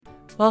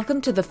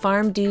Welcome to the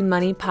PharmD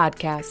Money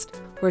Podcast,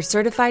 where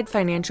certified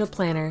financial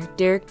planner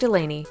Derek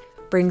Delaney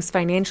brings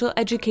financial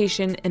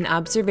education and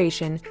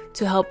observation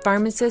to help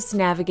pharmacists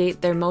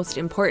navigate their most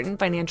important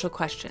financial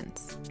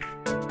questions.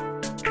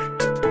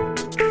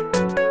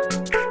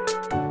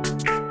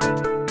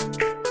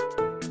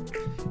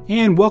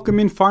 And welcome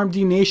in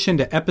PharmD Nation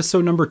to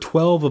episode number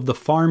 12 of the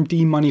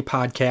PharmD Money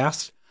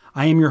Podcast.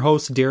 I am your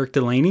host, Derek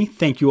Delaney.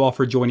 Thank you all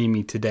for joining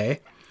me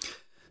today.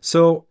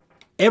 So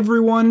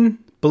everyone,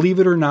 believe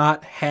it or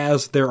not,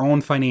 has their own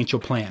financial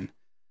plan.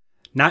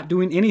 Not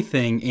doing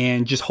anything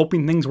and just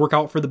hoping things work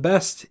out for the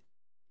best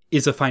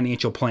is a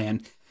financial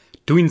plan.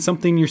 Doing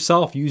something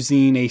yourself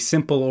using a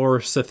simple or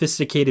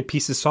sophisticated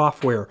piece of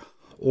software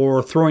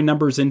or throwing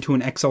numbers into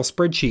an Excel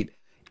spreadsheet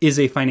is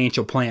a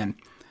financial plan.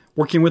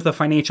 Working with a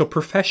financial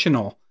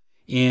professional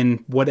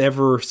in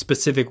whatever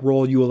specific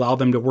role you allow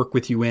them to work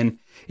with you in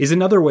is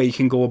another way you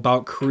can go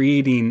about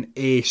creating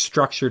a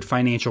structured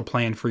financial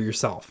plan for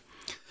yourself.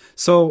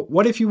 So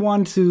what if you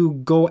want to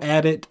go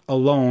at it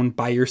alone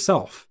by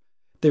yourself?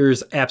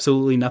 There's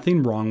absolutely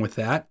nothing wrong with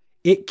that.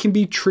 It can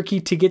be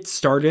tricky to get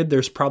started.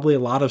 There's probably a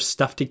lot of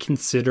stuff to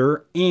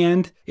consider,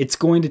 and it's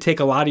going to take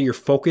a lot of your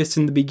focus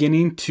in the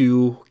beginning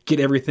to get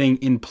everything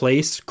in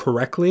place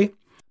correctly.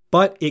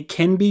 But it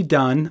can be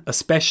done,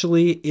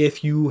 especially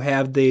if you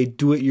have the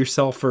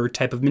do-it-yourselfer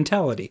type of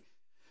mentality.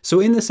 So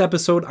in this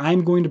episode,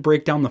 I'm going to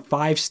break down the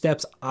 5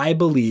 steps I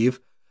believe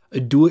a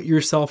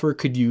do-it-yourselfer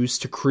could use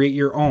to create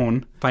your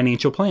own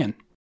financial plan.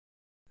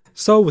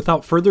 So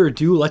without further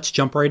ado, let's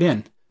jump right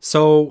in.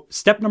 So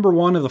step number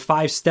 1 of the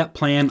 5-step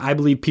plan I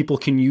believe people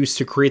can use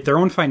to create their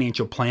own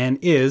financial plan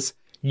is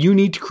you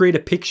need to create a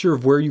picture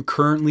of where you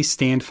currently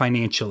stand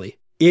financially.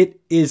 It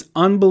is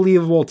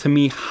unbelievable to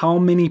me how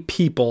many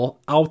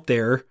people out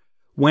there,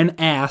 when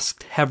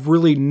asked, have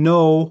really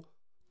no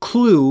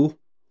clue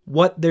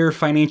what their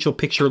financial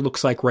picture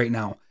looks like right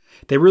now.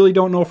 They really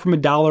don't know from a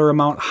dollar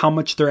amount how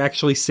much they're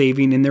actually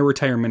saving in their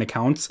retirement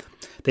accounts.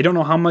 They don't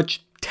know how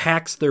much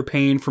tax they're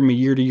paying from a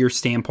year-to-year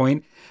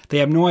standpoint. They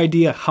have no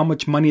idea how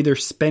much money they're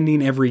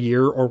spending every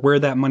year or where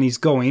that money's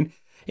going.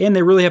 And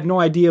they really have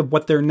no idea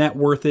what their net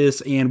worth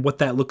is and what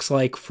that looks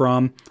like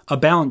from a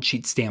balance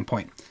sheet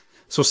standpoint.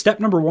 So step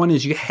number 1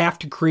 is you have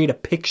to create a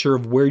picture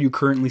of where you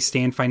currently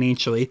stand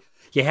financially.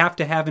 You have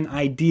to have an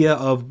idea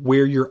of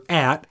where you're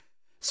at,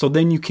 so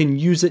then you can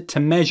use it to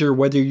measure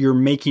whether you're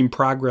making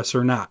progress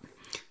or not.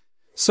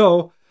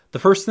 So the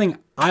first thing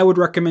I would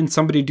recommend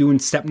somebody do in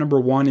step number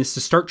 1 is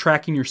to start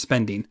tracking your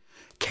spending.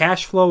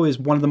 Cash flow is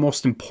one of the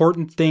most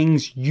important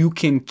things you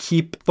can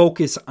keep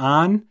focus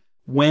on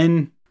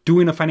when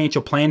doing a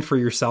financial plan for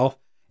yourself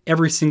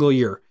every single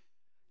year.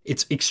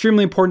 It's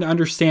extremely important to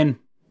understand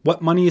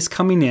what money is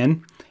coming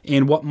in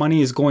and what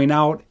money is going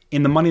out,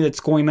 and the money that's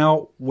going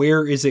out,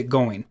 where is it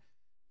going?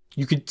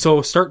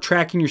 So start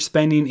tracking your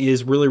spending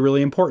is really,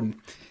 really important.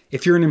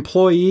 If you're an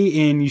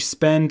employee and you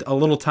spend a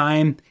little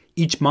time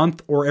each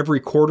month or every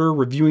quarter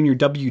reviewing your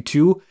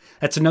W-2,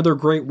 that's another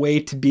great way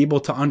to be able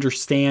to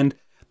understand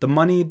the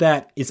money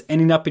that is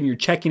ending up in your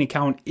checking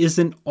account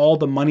isn't all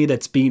the money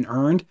that's being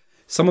earned.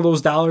 Some of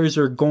those dollars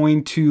are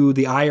going to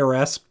the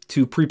IRS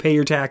to prepay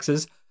your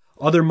taxes.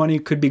 Other money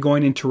could be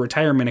going into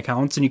retirement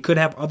accounts, and you could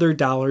have other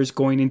dollars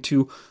going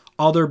into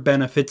other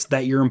benefits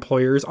that your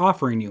employer is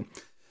offering you.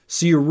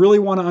 So you really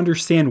want to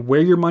understand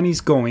where your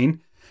money's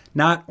going,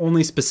 not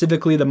only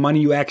specifically the money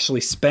you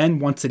actually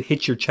spend once it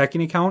hits your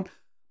checking account,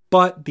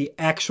 but the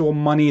actual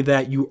money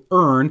that you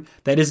earn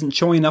that isn't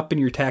showing up in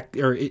your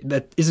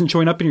that isn't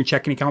showing up in your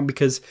checking account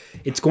because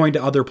it's going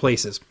to other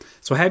places.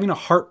 So having a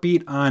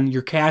heartbeat on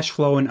your cash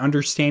flow and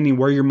understanding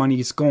where your money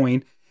is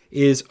going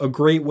is a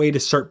great way to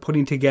start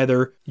putting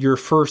together your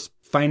first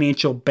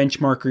financial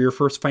benchmark or your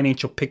first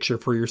financial picture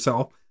for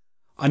yourself.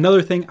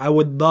 Another thing I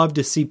would love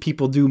to see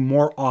people do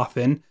more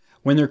often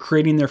when they're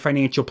creating their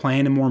financial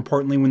plan, and more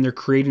importantly, when they're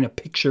creating a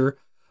picture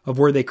of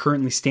where they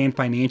currently stand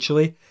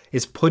financially,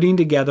 is putting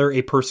together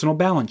a personal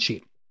balance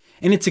sheet.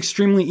 And it's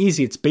extremely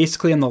easy. It's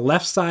basically on the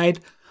left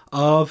side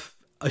of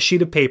a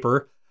sheet of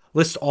paper,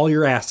 list all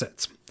your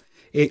assets.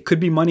 It could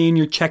be money in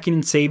your checking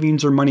and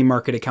savings or money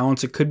market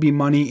accounts. It could be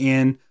money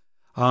in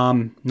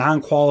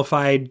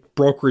non-qualified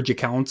brokerage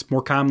accounts,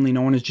 more commonly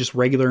known as just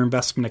regular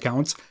investment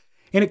accounts.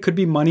 And it could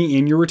be money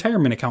in your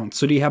retirement accounts.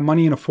 So do you have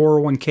money in a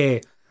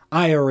 401k,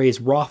 IRAs,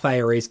 Roth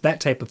IRAs,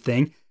 that type of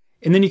thing?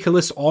 And then you can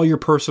list all your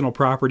personal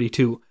property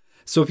too.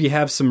 So if you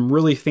have some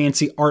really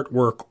fancy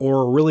artwork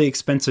or really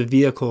expensive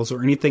vehicles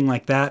or anything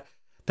like that,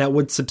 that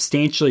would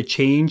substantially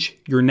change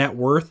your net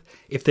worth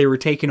if they were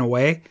taken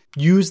away,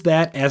 use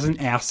that as an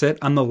asset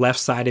on the left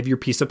side of your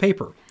piece of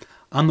paper.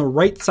 On the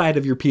right side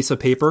of your piece of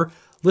paper,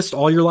 list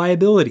all your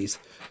liabilities.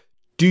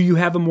 Do you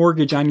have a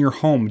mortgage on your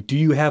home? Do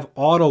you have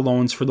auto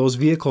loans for those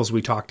vehicles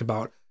we talked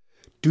about?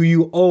 Do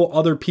you owe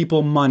other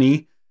people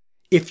money?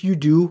 If you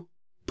do,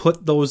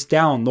 put those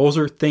down. Those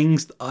are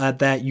things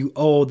that you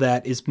owe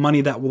that is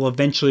money that will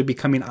eventually be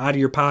coming out of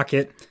your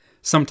pocket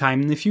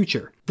sometime in the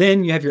future.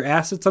 Then you have your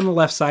assets on the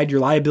left side, your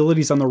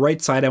liabilities on the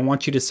right side. I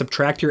want you to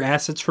subtract your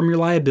assets from your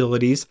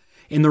liabilities,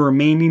 and the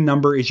remaining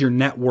number is your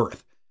net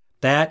worth.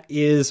 That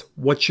is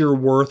what you're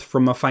worth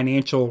from a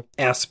financial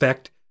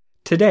aspect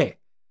today.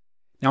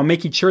 Now,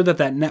 making sure that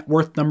that net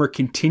worth number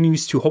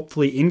continues to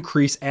hopefully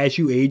increase as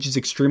you age is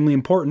extremely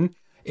important,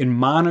 and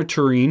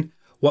monitoring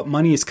what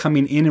money is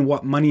coming in and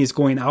what money is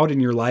going out in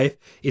your life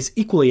is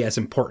equally as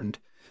important.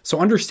 So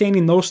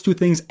understanding those two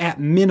things at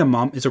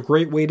minimum is a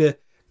great way to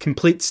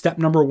complete step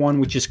number 1,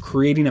 which is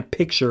creating a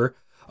picture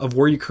of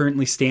where you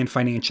currently stand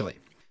financially.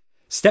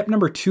 Step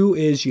number 2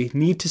 is you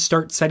need to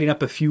start setting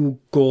up a few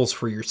goals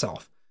for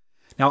yourself.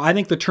 Now, I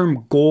think the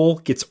term goal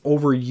gets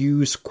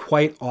overused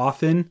quite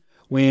often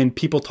when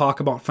people talk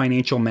about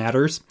financial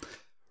matters.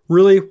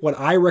 Really, what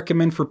I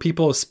recommend for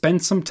people is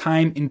spend some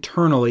time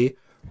internally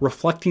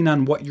reflecting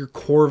on what your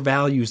core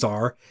values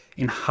are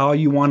and how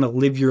you want to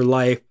live your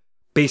life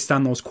based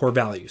on those core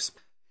values.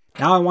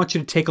 Now I want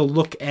you to take a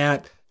look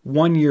at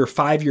 1 year,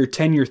 5 year,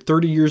 10 year,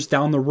 30 years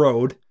down the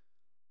road.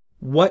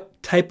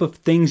 What type of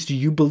things do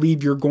you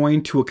believe you're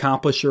going to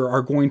accomplish or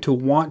are going to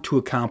want to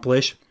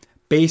accomplish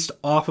based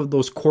off of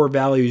those core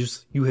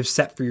values you have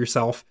set for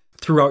yourself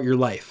throughout your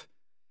life?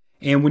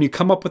 And when you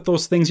come up with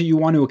those things that you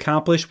want to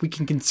accomplish, we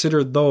can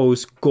consider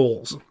those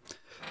goals.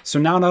 So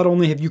now not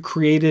only have you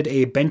created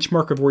a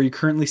benchmark of where you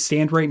currently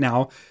stand right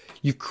now,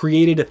 you've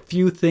created a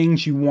few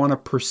things you want to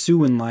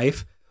pursue in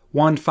life,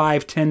 1,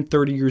 5, 10,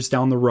 30 years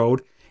down the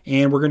road,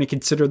 and we're going to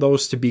consider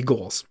those to be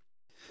goals.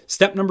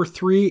 Step number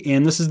 3,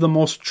 and this is the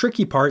most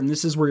tricky part, and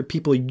this is where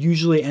people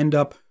usually end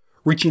up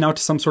reaching out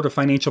to some sort of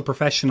financial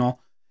professional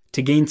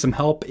to gain some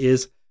help,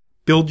 is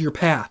build your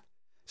path.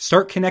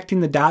 Start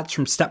connecting the dots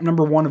from step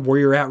number 1 of where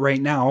you're at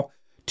right now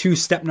to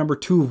step number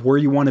 2 of where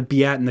you want to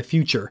be at in the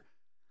future.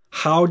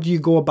 How do you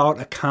go about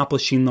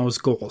accomplishing those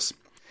goals?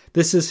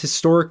 This is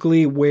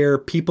historically where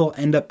people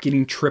end up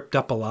getting tripped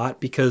up a lot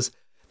because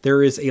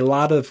there is a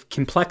lot of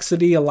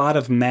complexity, a lot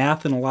of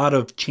math, and a lot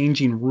of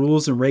changing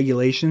rules and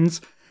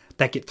regulations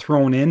that get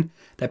thrown in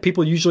that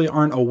people usually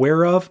aren't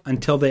aware of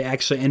until they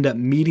actually end up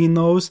meeting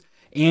those,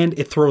 and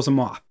it throws them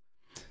off.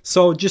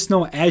 So just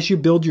know as you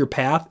build your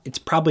path, it's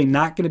probably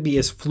not going to be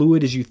as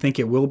fluid as you think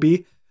it will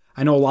be.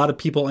 I know a lot of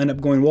people end up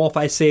going, well, if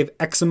I save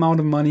X amount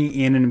of money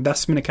in an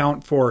investment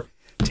account for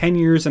 10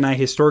 years and I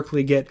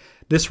historically get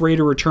this rate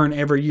of return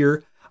every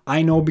year,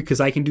 I know because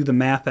I can do the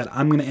math that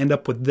I'm going to end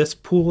up with this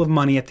pool of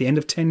money at the end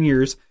of 10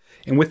 years.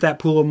 And with that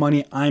pool of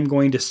money, I'm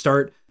going to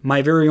start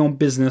my very own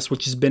business,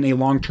 which has been a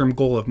long-term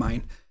goal of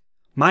mine.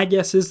 My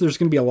guess is there's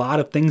going to be a lot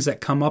of things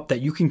that come up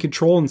that you can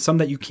control and some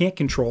that you can't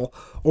control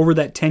over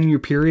that 10-year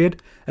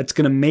period. That's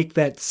going to make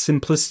that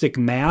simplistic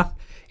math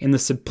and the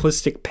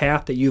simplistic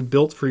path that you've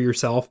built for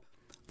yourself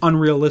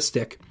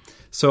unrealistic.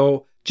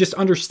 So just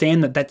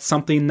understand that that's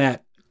something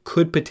that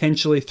could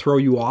potentially throw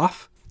you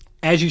off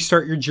as you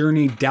start your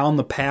journey down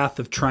the path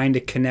of trying to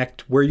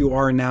connect where you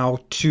are now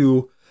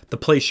to the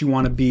place you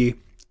want to be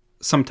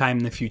sometime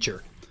in the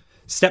future.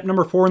 Step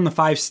number 4 in the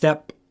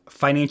 5-step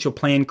financial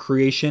plan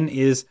creation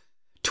is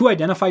to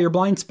identify your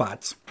blind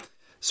spots.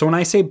 So when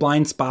I say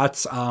blind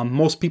spots,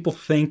 most people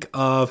think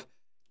of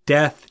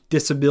death,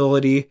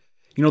 disability,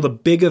 the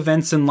big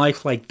events in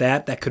life like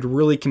that could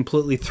really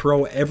completely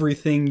throw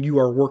everything you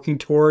are working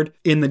toward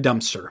in the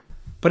dumpster.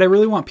 But I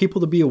really want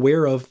people to be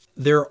aware of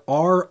there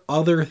are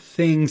other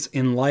things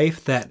in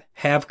life that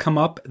have come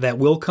up, that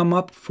will come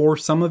up for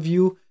some of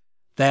you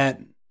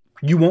that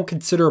you won't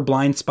consider a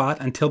blind spot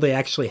until they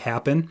actually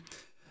happen.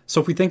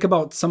 So if we think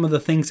about some of the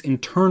things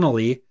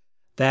internally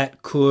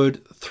that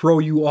could throw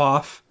you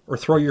off or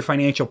throw your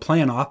financial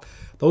plan off,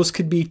 those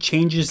could be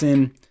changes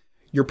in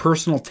your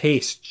personal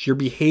tastes, your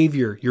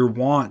behavior, your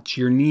wants,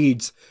 your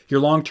needs, your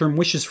long-term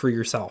wishes for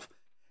yourself.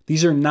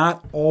 These are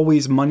not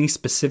always money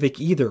specific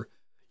either.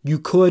 You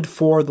could,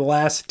 for the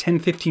last 10,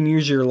 15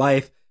 years of your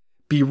life,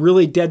 be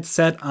really dead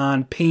set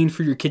on paying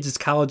for your kids'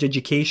 college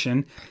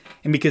education.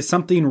 And because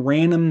something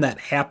random that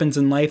happens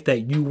in life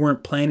that you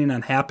weren't planning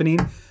on happening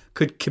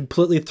could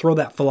completely throw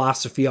that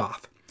philosophy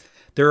off.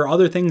 There are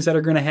other things that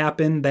are going to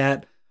happen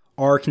that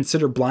are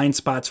considered blind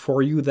spots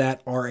for you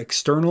that are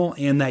external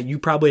and that you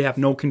probably have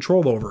no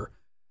control over.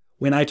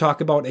 When I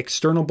talk about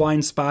external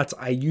blind spots,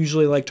 I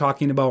usually like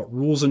talking about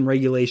rules and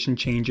regulation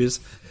changes,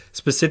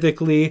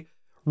 specifically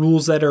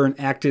rules that are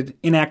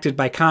enacted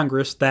by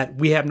Congress that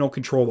we have no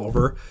control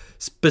over,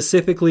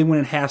 specifically when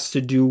it has to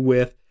do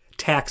with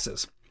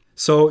taxes.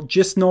 So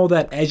just know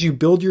that as you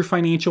build your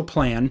financial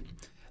plan,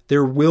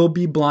 there will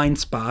be blind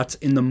spots,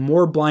 and the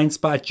more blind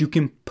spots you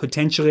can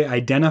potentially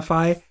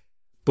identify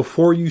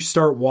before you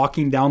start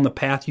walking down the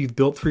path you've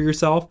built for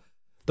yourself,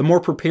 the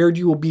more prepared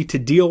you will be to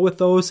deal with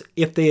those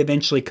if they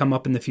eventually come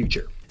up in the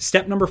future.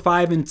 Step number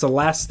 5, and it's the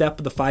last step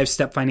of the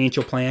 5-step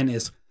financial plan,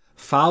 is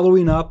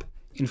following up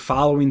and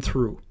following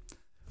through.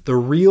 The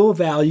real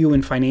value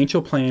in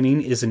financial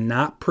planning is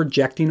not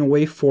projecting a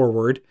way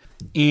forward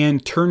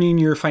and turning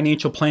your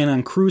financial plan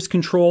on cruise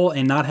control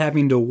and not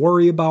having to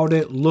worry about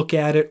it, look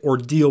at it, or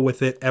deal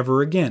with it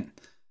ever again.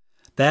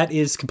 That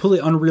is completely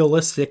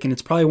unrealistic, and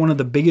it's probably one of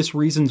the biggest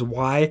reasons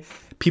why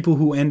people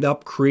who end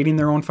up creating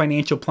their own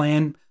financial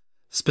plan,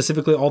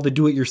 specifically all the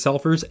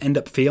do-it-yourselfers, end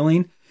up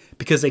failing,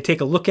 because they take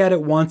a look at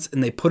it once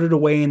and they put it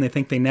away and they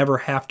think they never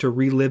have to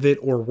relive it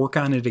or work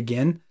on it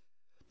again.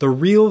 The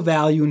real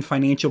value in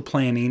financial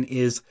planning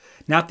is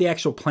not the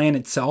actual plan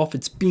itself.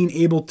 It's being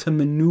able to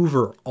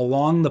maneuver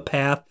along the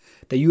path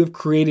that you have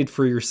created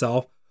for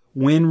yourself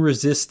when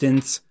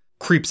resistance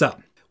creeps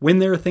up. When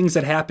there are things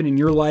that happen in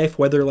your life,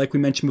 whether, like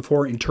we mentioned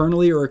before,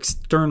 internally or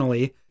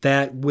externally,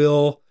 that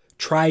will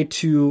try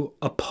to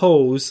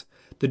oppose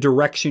the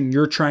direction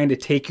you're trying to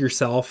take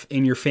yourself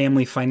and your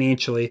family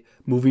financially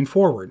moving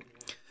forward.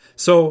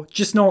 So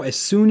just know, as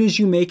soon as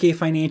you make a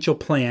financial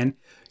plan,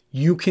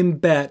 you can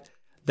bet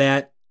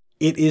that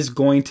it is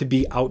going to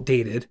be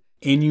outdated,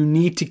 and you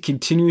need to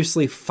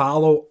continuously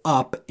follow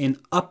up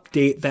and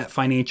update that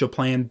financial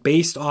plan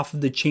based off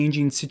of the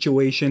changing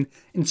situation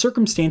and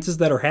circumstances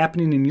that are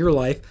happening in your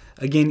life,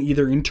 again,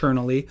 either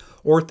internally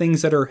or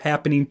things that are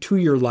happening to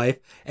your life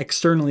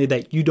externally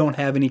that you don't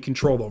have any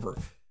control over.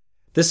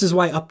 This is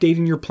why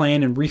updating your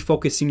plan and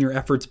refocusing your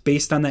efforts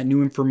based on that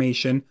new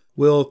information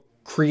will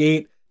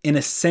create an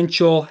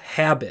essential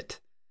habit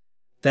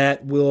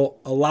that will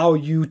allow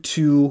you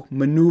to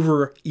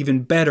maneuver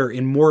even better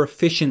and more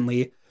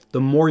efficiently the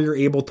more you're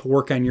able to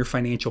work on your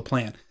financial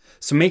plan.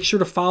 So make sure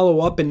to follow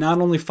up, and not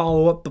only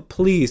follow up, but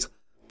please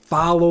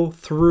follow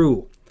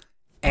through.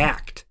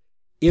 Act.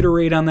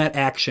 Iterate on that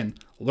action.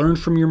 Learn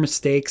from your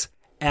mistakes.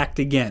 Act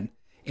again.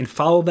 And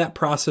follow that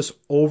process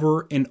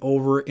over and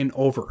over and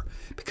over.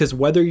 Because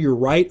whether you're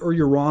right or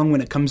you're wrong when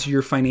it comes to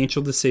your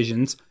financial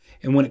decisions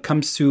and when it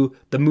comes to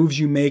the moves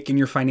you make in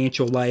your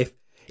financial life,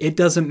 it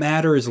doesn't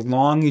matter as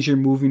long as you're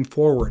moving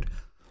forward.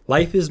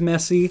 Life is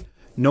messy.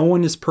 No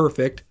one is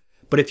perfect.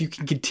 But if you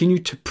can continue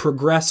to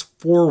progress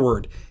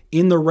forward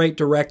in the right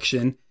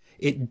direction,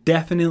 it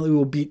definitely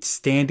will beat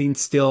standing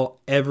still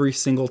every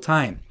single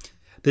time.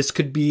 This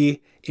could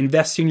be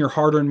investing your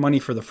hard-earned money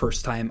for the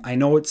first time. I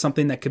know it's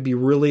something that could be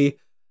really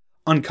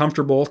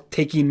uncomfortable,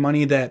 taking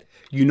money that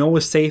you know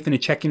is safe in a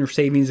checking or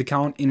savings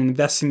account and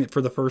investing it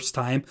for the first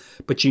time,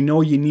 but you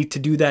know you need to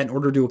do that in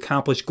order to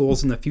accomplish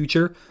goals in the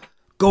future.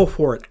 Go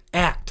for it.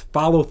 Act.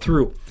 Follow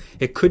through.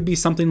 It could be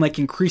something like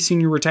increasing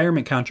your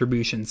retirement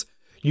contributions.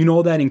 You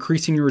know that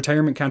increasing your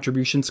retirement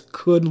contributions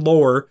could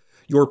lower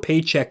your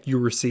paycheck you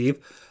receive,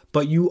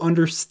 but you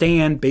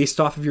understand based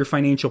off of your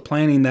financial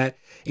planning that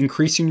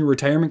increasing your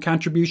retirement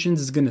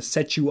contributions is going to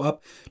set you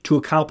up to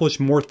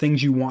accomplish more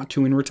things you want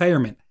to in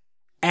retirement.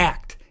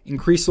 Act.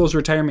 Increase those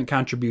retirement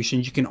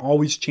contributions. You can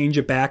always change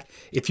it back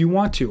if you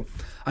want to.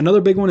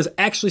 Another big one is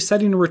actually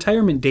setting a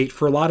retirement date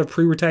for a lot of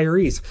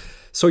pre-retirees.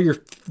 So you're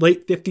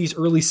late 50s,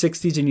 early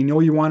 60s, and you know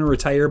you want to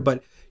retire,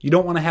 but you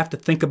don't want to have to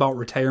think about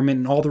retirement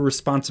and all the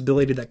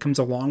responsibility that comes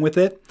along with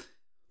it.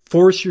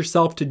 Force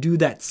yourself to do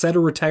that. Set a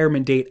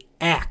retirement date.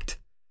 Act.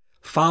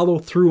 Follow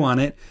through on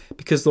it,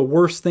 because the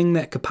worst thing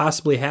that could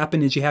possibly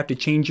happen is you have to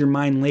change your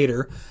mind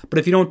later. But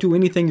if you don't do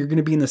anything, you're going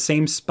to be in the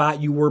same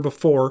spot you were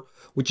before,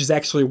 which is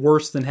actually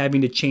worse than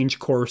having to change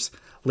course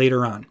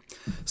later on.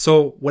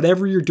 So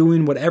whatever you're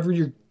doing, whatever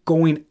you're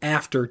going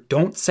after,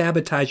 don't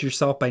sabotage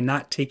yourself by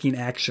not taking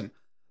action.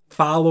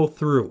 Follow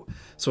through.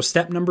 So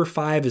step number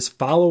 5 is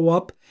follow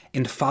up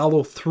and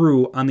follow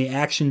through on the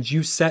actions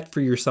you set for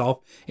yourself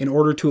in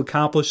order to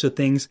accomplish the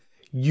things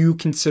you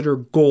consider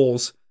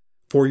goals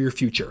for your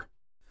future.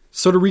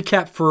 So to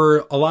recap,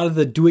 for a lot of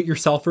the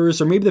do-it-yourselfers,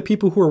 or maybe the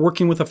people who are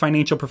working with a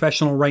financial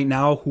professional right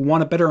now who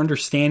want a better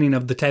understanding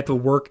of the type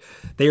of work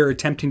they are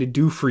attempting to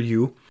do for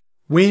you,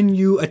 when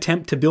you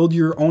attempt to build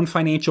your own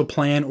financial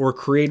plan or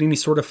create any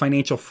sort of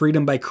financial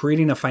freedom by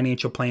creating a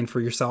financial plan for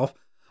yourself,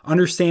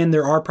 understand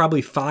there are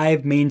probably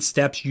 5 main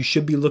steps you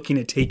should be looking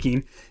at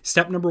taking.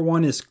 Step number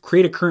 1 is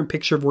create a current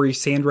picture of where you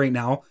stand right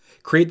now.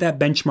 Create that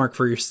benchmark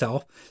for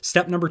yourself.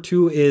 Step number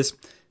 2 is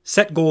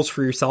set goals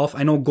for yourself.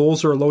 I know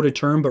goals are a loaded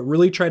term, but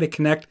really try to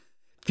connect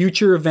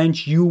future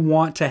events you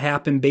want to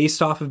happen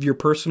based off of your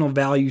personal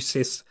value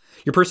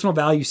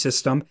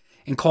system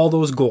and call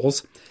those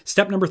goals.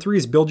 Step number 3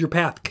 is build your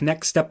path.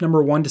 Connect step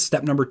number 1 to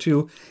step number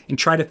 2 and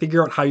try to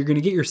figure out how you're going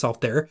to get yourself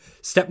there.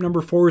 Step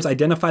number 4 is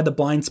identify the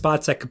blind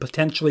spots that could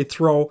potentially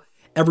throw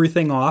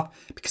everything off,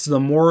 because the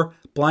more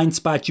blind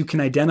spots you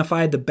can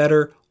identify, the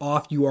better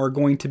off you are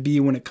going to be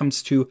when it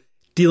comes to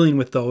dealing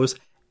with those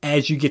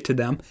as you get to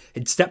them.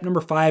 And step number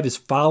 5 is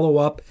follow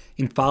up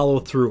and follow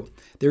through.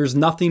 There's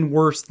nothing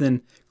worse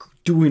than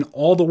doing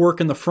all the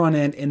work in the front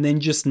end and then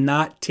just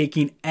not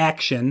taking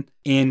action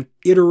and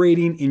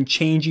iterating and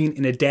changing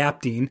and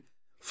adapting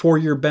for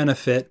your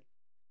benefit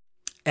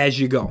as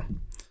you go.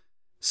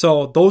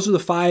 So those are the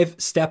 5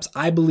 steps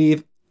I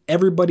believe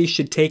everybody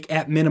should take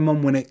at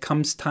minimum when it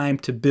comes time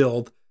to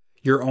build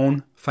your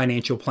own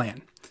financial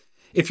plan.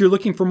 If you're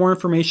looking for more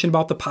information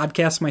about the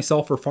podcast,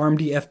 myself, or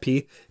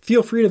PharmDFP,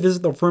 feel free to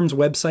visit the firm's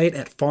website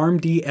at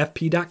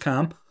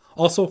pharmdfp.com.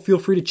 Also, feel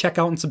free to check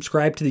out and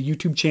subscribe to the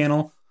YouTube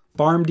channel,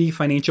 PharmD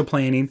Financial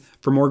Planning,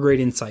 for more great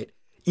insight.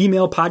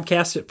 Email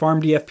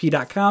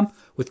podcast@pharmdfp.com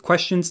with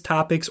questions,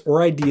 topics,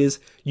 or ideas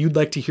you'd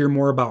like to hear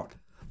more about.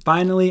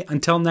 Finally,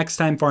 until next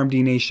time,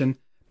 PharmD Nation,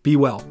 be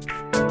well.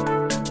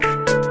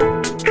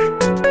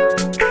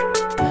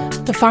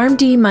 The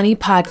PharmD Money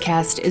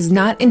Podcast is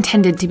not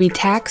intended to be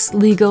tax,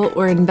 legal,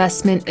 or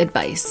investment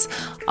advice.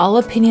 All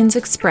opinions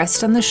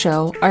expressed on the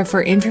show are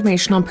for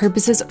informational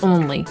purposes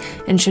only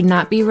and should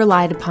not be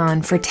relied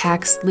upon for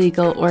tax,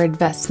 legal, or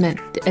investment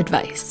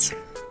advice.